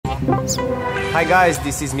Hi guys,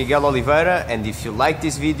 this is Miguel Oliveira, and if you like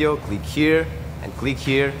this video, click here and click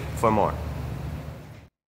here for more.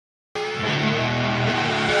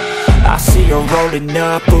 I see her rolling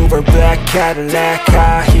up, Uber black Cadillac,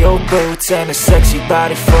 high heel boots and a sexy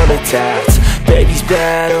body full of tats. Baby's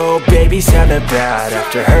bad, oh baby's hella bad.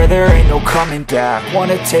 After her there ain't no coming back.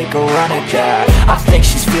 Wanna take a run at that. I think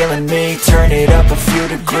she's feeling me, turn it up a few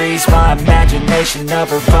degrees. My imagination of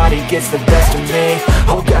her body gets the best of me.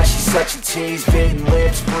 Oh gosh, she's such a tease, bitten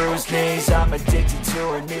lips, bruised knees. I'm addicted to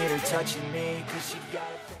her, need her touching me, cause she got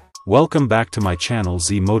it. Welcome back to my channel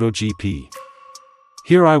Z MotoGP.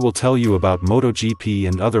 Here I will tell you about MotoGP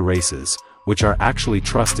and other races, which are actually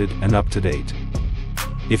trusted and up to date.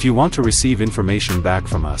 If you want to receive information back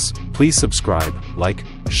from us, please subscribe, like,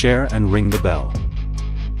 share and ring the bell.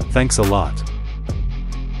 Thanks a lot.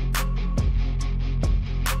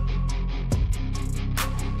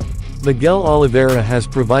 Miguel Oliveira has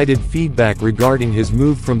provided feedback regarding his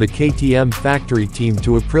move from the KTM factory team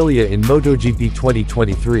to Aprilia in MotoGP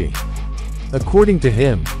 2023. According to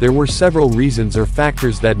him, there were several reasons or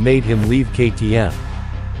factors that made him leave KTM.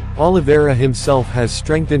 Oliveira himself has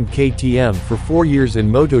strengthened KTM for 4 years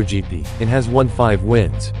in MotoGP, and has won 5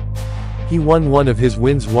 wins. He won one of his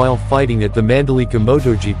wins while fighting at the Mandalika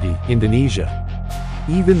MotoGP, Indonesia.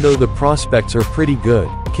 Even though the prospects are pretty good,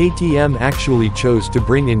 KTM actually chose to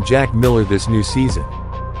bring in Jack Miller this new season.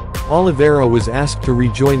 Oliveira was asked to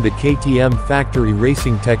rejoin the KTM factory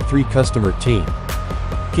Racing Tech 3 customer team.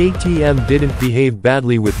 KTM didn't behave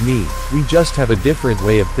badly with me, we just have a different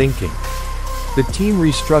way of thinking. The team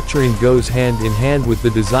restructuring goes hand in hand with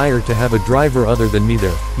the desire to have a driver other than me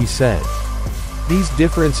there, he said. These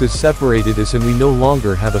differences separated us and we no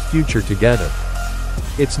longer have a future together.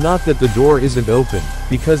 It's not that the door isn't open,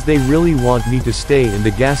 because they really want me to stay in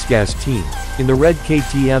the Gas team, in the red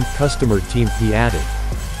KTM customer team, he added.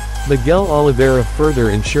 Miguel Oliveira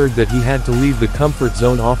further ensured that he had to leave the comfort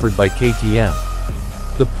zone offered by KTM.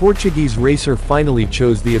 The Portuguese racer finally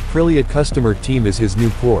chose the Aprilia customer team as his new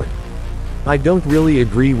port. I don't really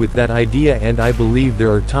agree with that idea, and I believe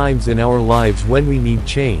there are times in our lives when we need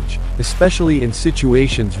change, especially in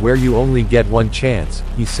situations where you only get one chance,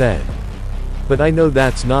 he said. But I know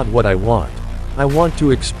that's not what I want. I want to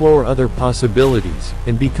explore other possibilities,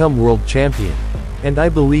 and become world champion. And I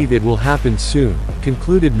believe it will happen soon,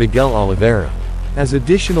 concluded Miguel Oliveira. As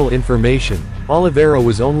additional information, Oliveira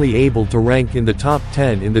was only able to rank in the top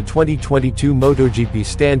 10 in the 2022 MotoGP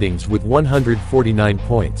standings with 149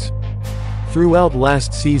 points. Throughout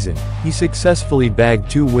last season, he successfully bagged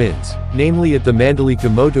 2 wins, namely at the Mandalika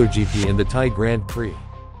MotoGP and the Thai Grand Prix.